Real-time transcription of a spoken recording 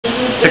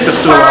Pick the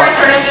stool Or up. I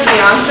turn into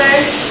Beyonce.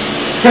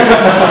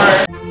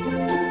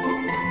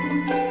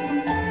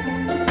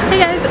 Hey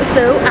guys,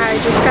 so I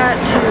just got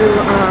to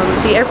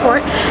the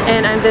airport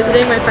and I'm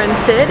visiting my friend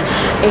Sid,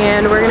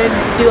 and we're gonna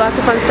do lots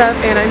of fun stuff.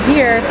 And I'm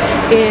here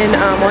in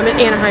well, I'm in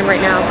Anaheim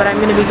right now, but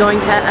I'm gonna be going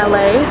to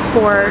LA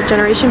for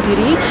Generation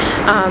Beauty.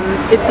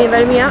 Ipsy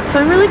invited me out, so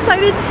I'm really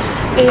excited.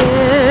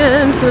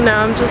 And so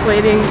now I'm just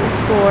waiting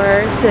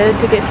for Sid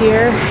to get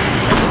here,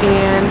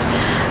 and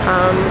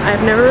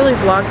I've never really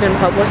vlogged in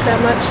public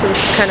that much, so this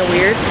is kind of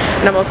weird.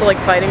 And I'm also like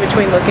fighting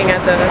between looking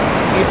at the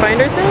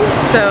viewfinder thing,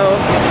 so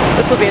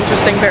this will be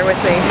interesting, bear with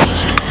me.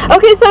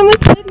 Okay, so I'm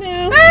with Sid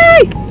now.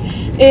 Hi!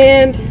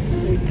 And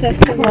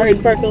that's the hard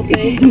sparkle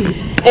thing.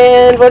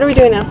 And what are we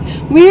doing now?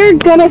 We're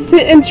gonna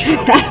sit in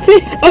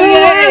traffic. Oh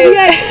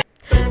yeah!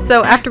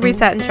 So after we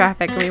sat in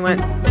traffic and we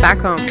went back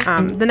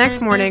home, the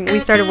next morning we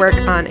started work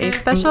on a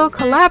special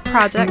collab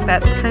project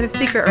that's kind of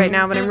secret right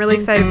now, but I'm really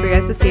excited for you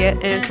guys to see it.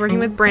 And it's working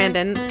with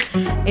Brandon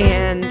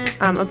and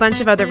a bunch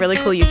of other really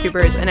cool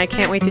YouTubers, and I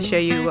can't wait to show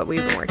you what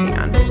we've been working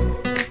on.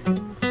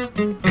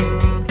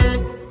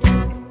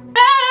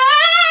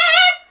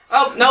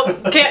 Oh,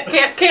 nope, can't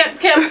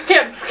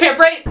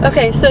break.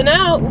 Okay, so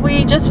now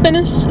we just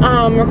finished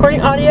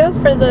recording audio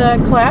for the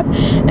collab,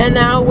 and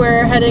now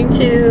we're heading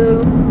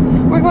to...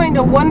 We're going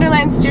to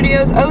Wonderland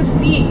Studios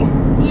OC.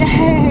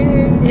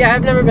 Yay! Yeah,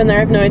 I've never been there. I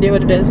have no idea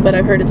what it is, but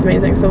I've heard it's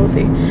amazing, so we'll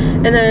see.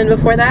 And then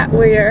before that,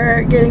 we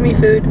are getting me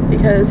food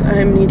because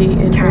I'm needy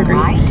and hungry.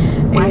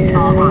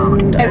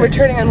 And we're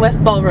turning on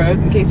West Ball Road,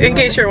 in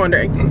case you're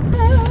wondering.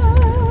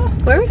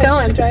 Where are we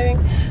going? Driving.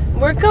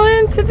 We're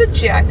going to the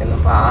Jack in the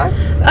Box.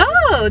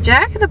 Oh,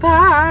 Jack in the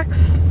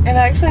Box. And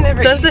I actually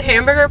never Does the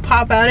hamburger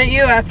pop out at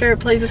you after it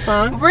plays a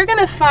song? We're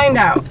gonna find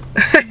out.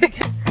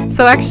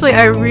 So actually,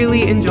 I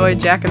really enjoyed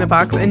Jack in the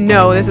Box, and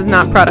no, this is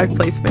not product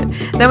placement.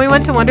 Then we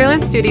went to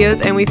Wonderland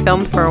Studios and we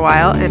filmed for a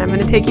while, and I'm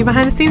going to take you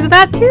behind the scenes of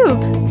that too.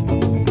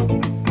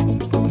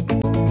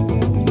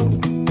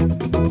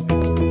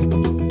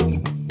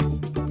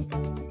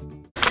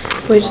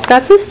 We just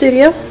got to the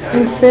studio,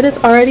 and Sid is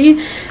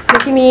already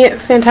making me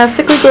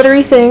fantastically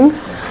glittery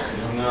things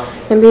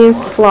and being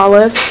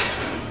flawless.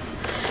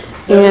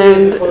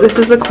 And this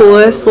is the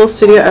coolest little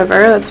studio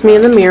ever. That's me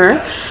in the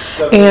mirror.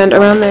 And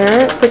around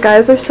there, the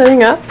guys are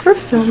setting up for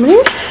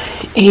filming.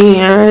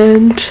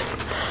 And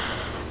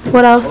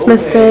what else,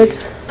 Miss Sid?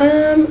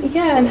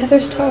 Yeah, and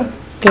Heather's tall.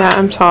 Yeah,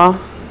 I'm tall.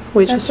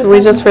 We just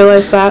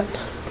realized that.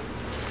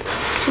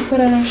 She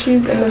put on her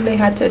shoes, and then they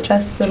had to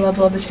adjust the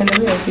level of the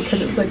chandelier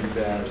because it was like.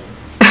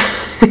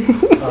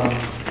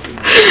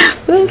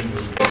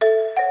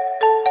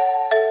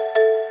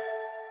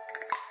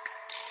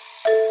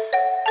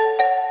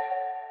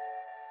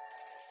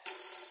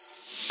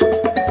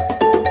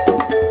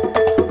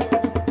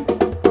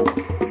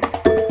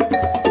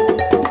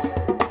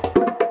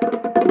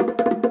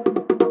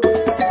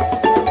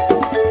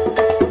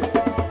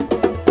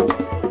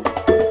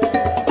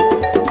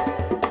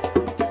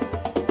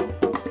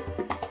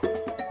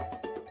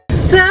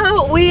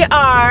 So we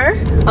are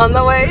On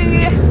the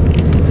way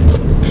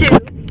to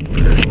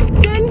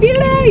Gen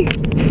Beauty,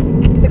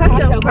 the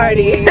cocktail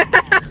party.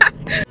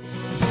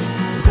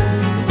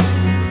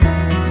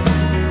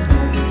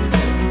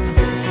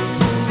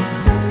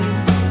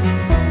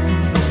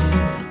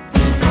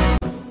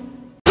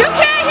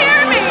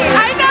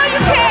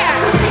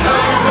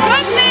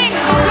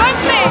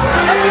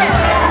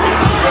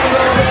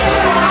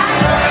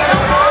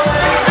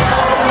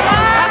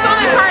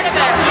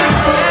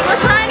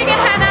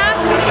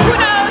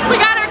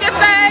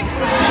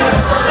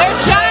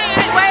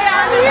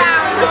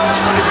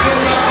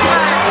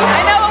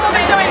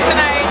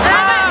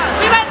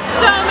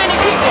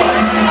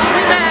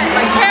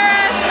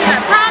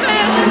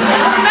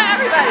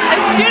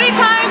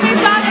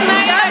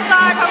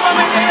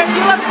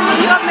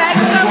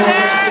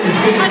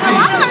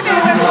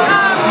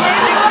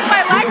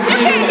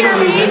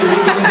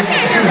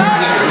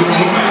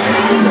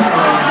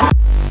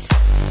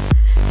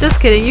 Just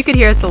kidding, you could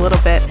hear us a little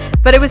bit.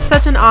 But it was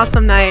such an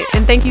awesome night,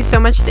 and thank you so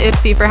much to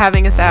Ipsy for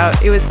having us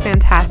out. It was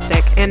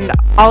fantastic, and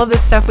all of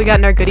this stuff we got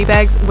in our goodie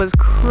bags was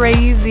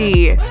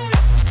crazy.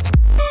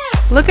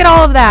 Look at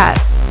all of that.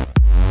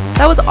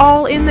 That was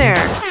all in there.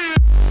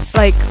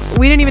 Like,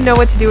 we didn't even know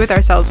what to do with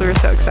ourselves. We were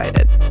so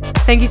excited.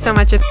 Thank you so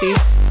much, Ipsy.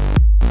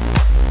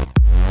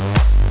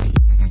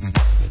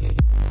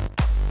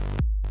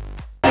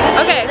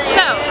 Okay,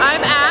 so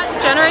I'm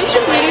at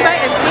Generation Beauty by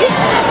Ipsy,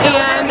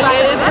 and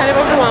it is kind of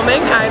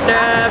overwhelming. I've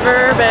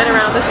never been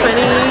around this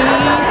many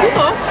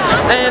people,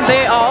 and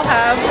they all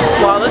have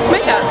flawless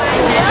makeup.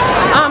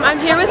 I'm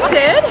here with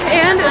Sid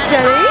and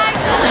Jenny.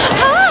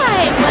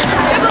 Hi!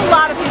 There's a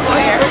lot of people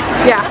here.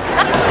 Yeah.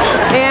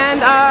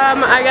 And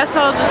I guess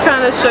I'll just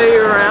kind of show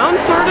you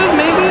around, sort of,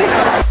 maybe.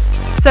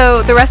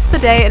 So the rest of the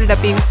day ended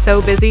up being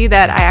so busy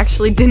that I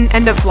actually didn't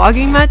end up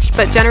vlogging much,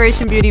 but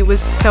Generation Beauty was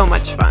so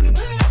much fun.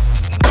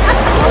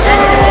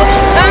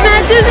 I'm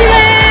at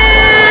Disneyland!